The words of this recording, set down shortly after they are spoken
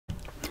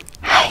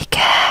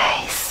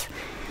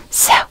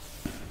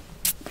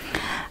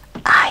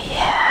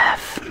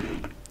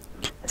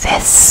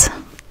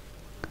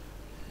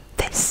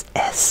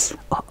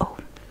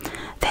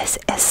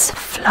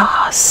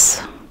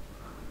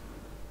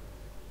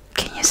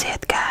you see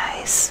it,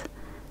 guys?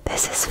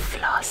 This is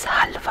Floss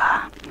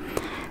Halva.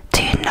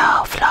 Do you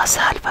know Floss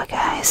Halva,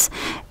 guys?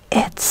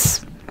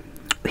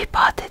 We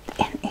bought it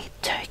in a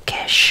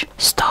Turkish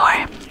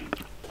store.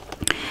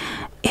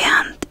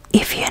 And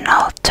if you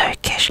know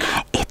Turkish,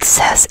 it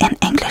says in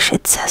English,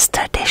 it says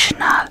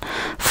traditional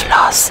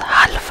Floss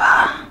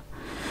Halva.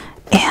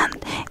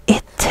 And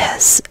it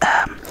is,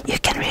 you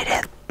can read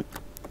it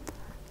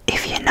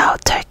if you know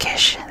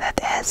Turkish, that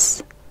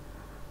is.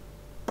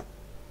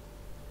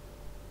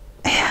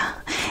 Yeah,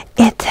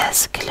 it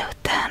has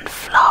gluten,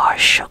 flour,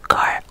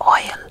 sugar,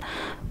 oil,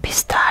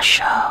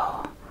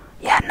 pistachio,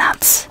 yeah,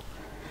 nuts.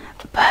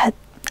 But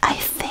I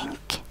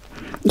think,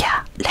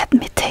 yeah, let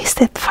me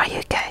taste it for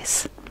you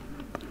guys.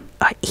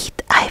 Or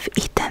eat. I've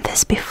eaten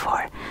this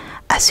before.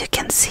 As you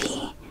can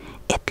see,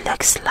 it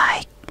looks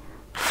like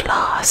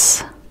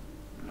floss.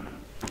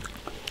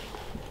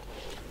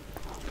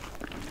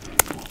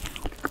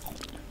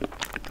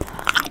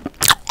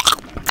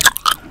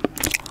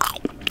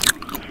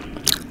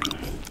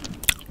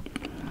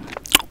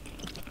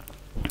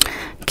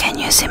 Can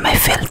you see my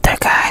filter,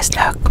 guys?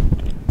 Look.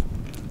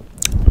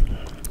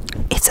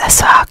 It's a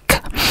sock.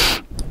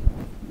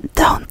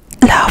 Don't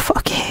laugh,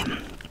 okay?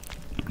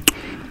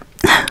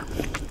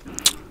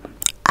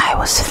 I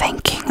was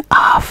thinking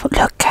of,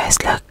 look guys,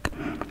 look.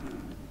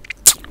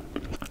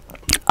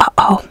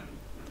 Uh-oh,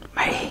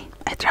 Marie,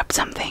 I dropped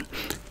something.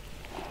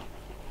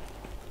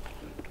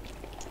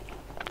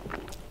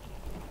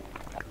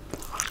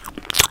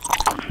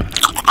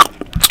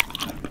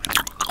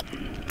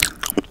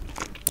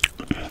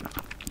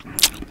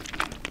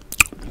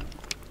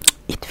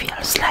 It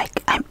feels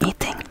like I'm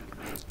eating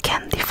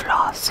candy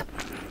floss,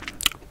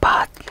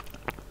 but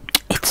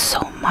it's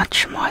so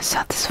much more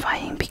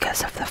satisfying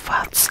because of the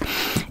fats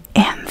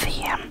and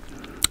the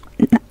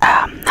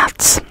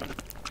nuts.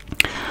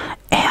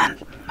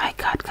 And my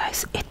god,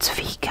 guys, it's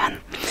vegan,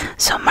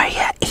 so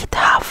Maria ate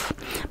half,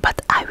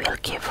 but I will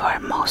give her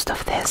most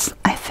of this.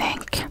 I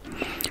think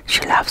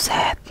she loves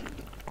it.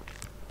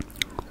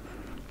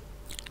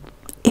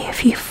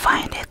 If you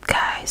find it,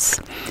 guys,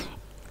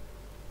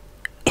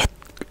 it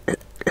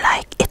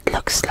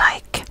looks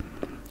like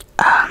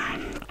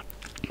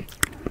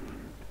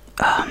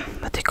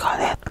what do you call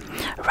it,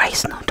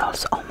 rice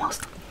noodles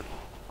almost.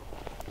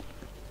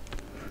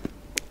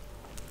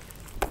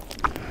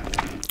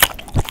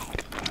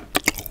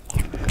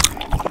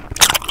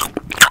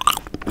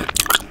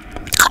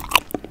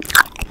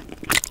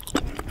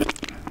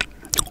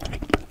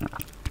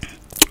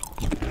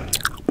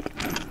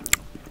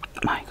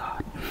 My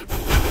god.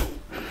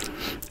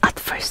 At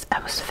first I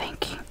was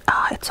thinking,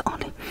 it's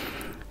only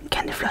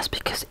candy floss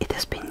because it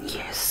has been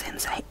years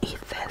since I eat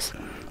this.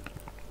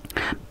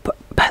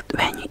 But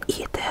when you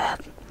eat it,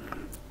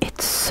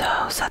 it's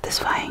so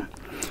satisfying.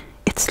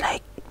 It's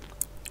like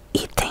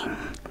eating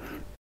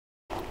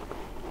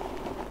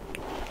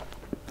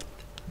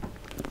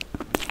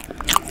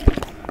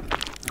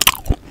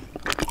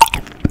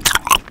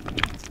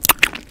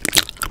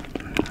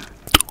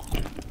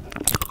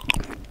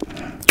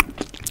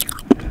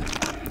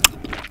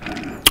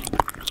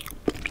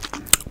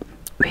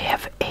we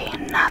have a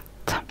nut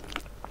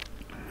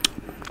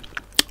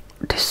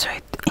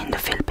dessert in the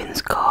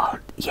Philippines called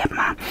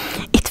yema.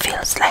 It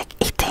feels like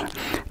eating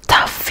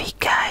toffee,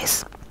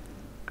 guys.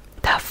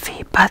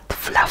 Toffee, but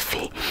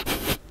fluffy.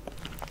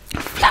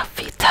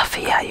 Fluffy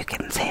toffee, yeah, you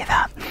can say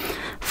that.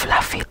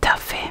 Fluffy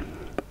toffee.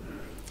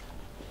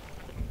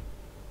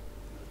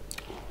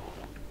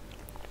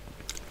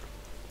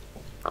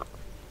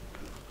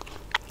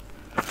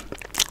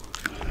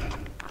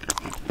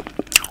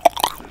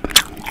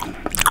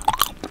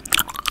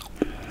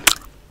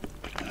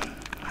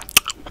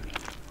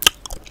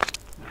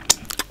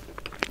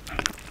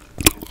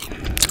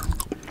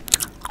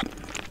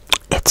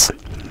 It's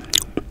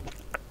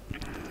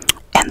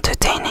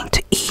entertaining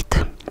to eat.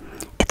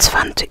 It's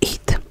fun to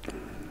eat.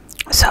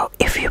 So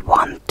if you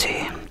want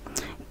to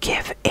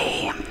give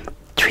a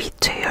treat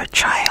to your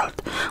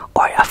child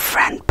or a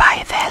friend,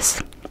 buy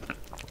this.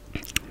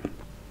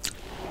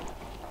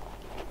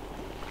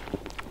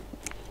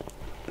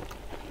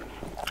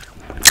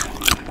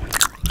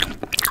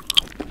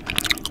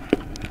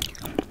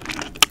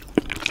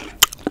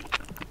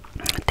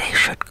 They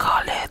should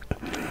call it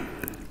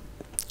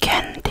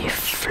candy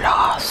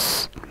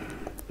floss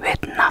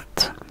with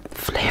nut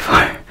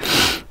flavor.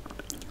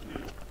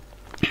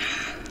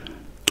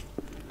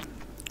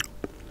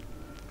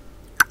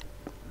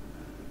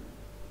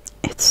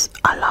 It's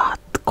a lot,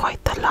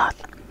 quite a lot.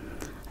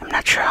 I'm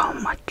not sure how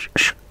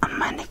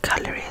many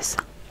calories.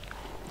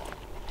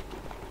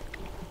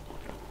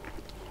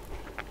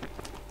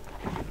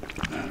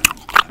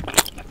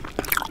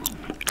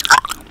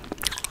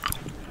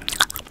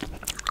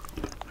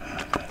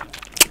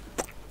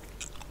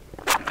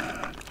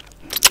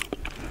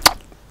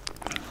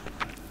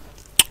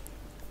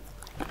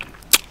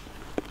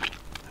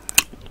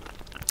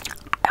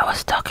 I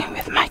was talking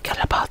with Michael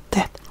about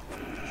it,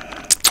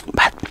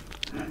 but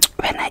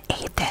when I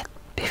ate it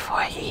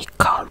before he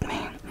called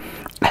me,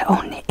 I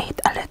only ate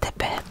a little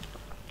bit.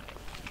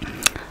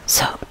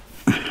 So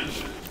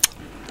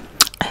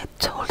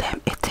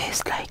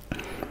taste like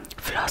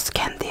floss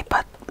candy,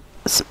 but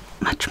it's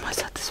much more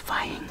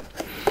satisfying.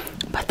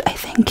 But I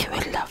think you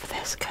will love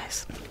this,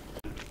 guys.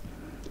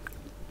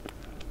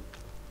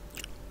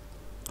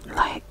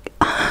 Like,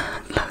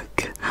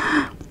 look.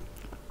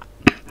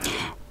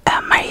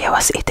 Maria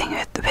was eating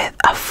it with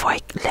a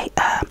fork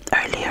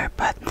earlier,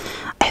 but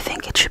I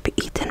think it should be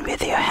eaten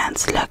with your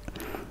hands. Look,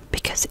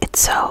 because it's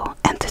so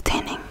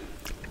entertaining.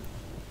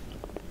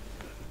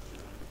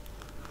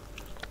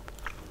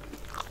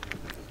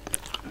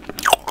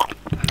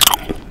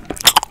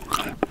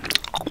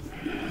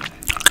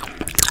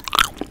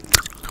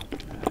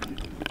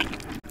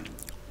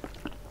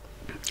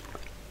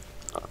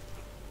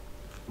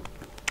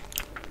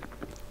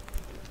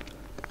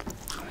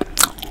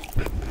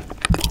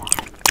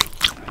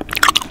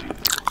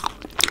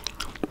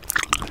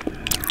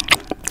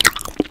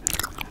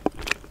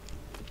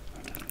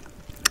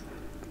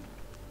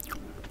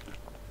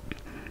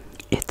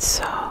 It's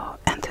so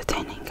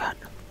entertaining, God.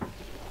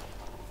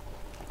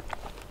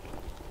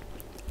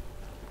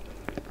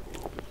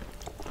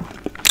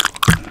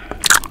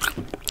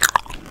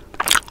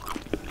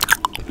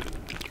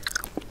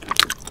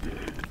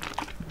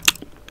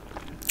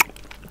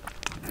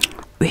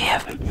 We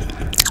have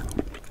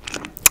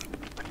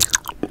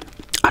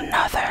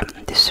another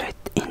dessert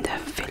in the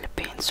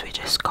Philippines which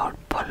is called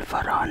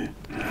polvoron.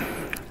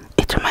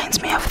 It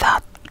reminds me of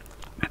that.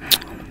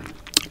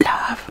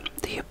 Love,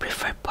 do you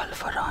prefer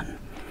polvoron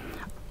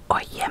or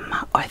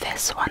yema or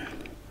this one?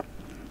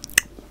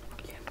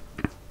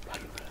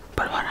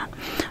 Polvoron.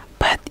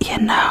 But you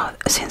know,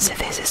 since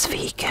this is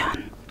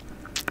vegan,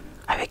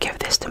 I will give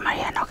this to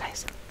Mariano,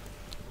 guys.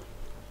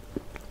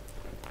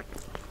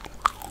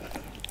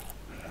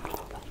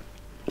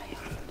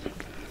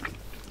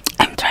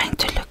 I'm trying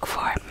to look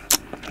for,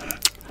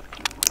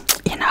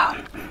 you know,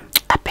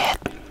 a bit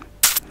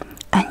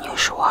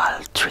unusual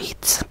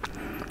treats,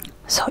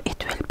 so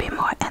it will be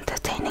more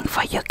entertaining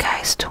for you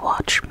guys to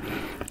watch.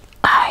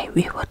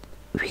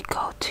 We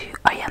go to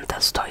Oriental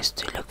stores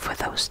to look for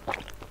those.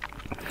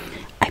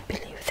 I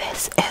believe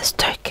this is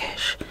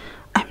Turkish.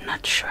 I'm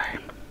not sure.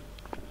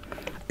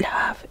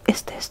 Love,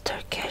 is this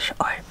Turkish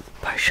or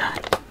Persian?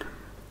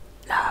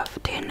 Love,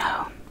 do you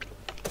know?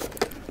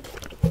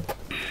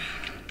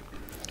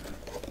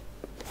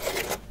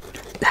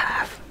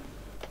 Love,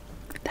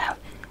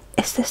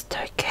 is this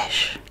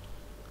Turkish?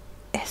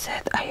 Is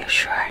it? Are you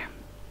sure?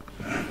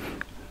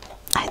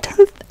 I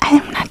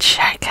am not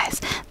sure, guys.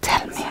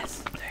 Tell me.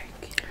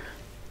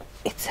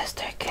 It says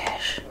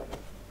Turkish.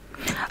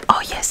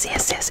 Oh yes,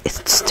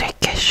 it's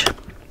Turkish.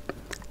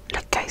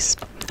 Look, guys.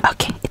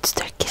 Okay, it's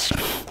Turkish.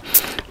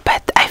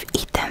 But I've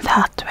eaten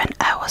that when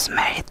I was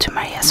married to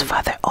Maria's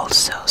father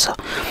also, so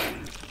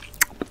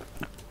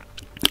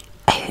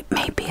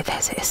maybe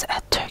this is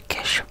a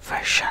Turkish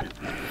version.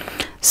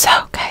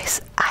 So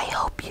guys, I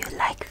hope you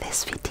like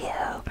this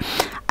video.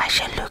 I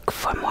shall look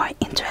for more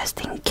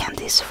interesting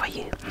candies for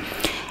you.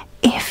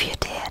 If you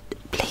did,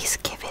 please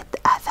give it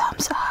a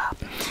thumbs up,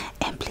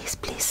 and please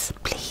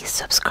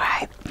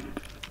subscribe.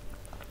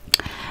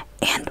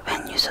 And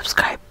when you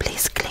subscribe,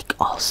 please click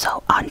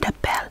also on the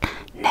bell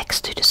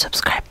next to the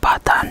subscribe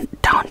button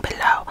down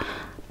below.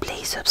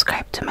 Please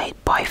subscribe to my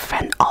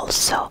boyfriend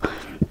also,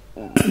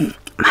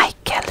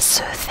 Michael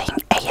Soothing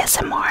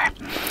ASMR,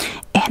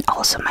 and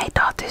also my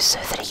daughter's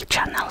 3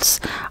 channels,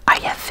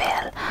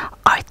 Ariaville,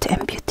 Art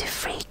and Beauty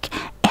Freak,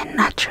 and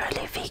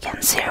Naturally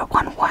Vegan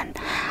 011.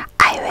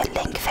 I will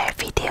link their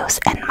videos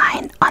and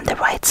mine on the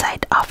right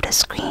side of the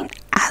screen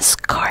as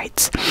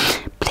cards.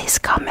 Please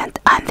comment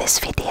on this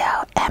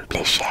video and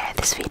please share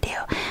this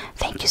video.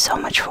 Thank you so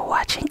much for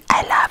watching.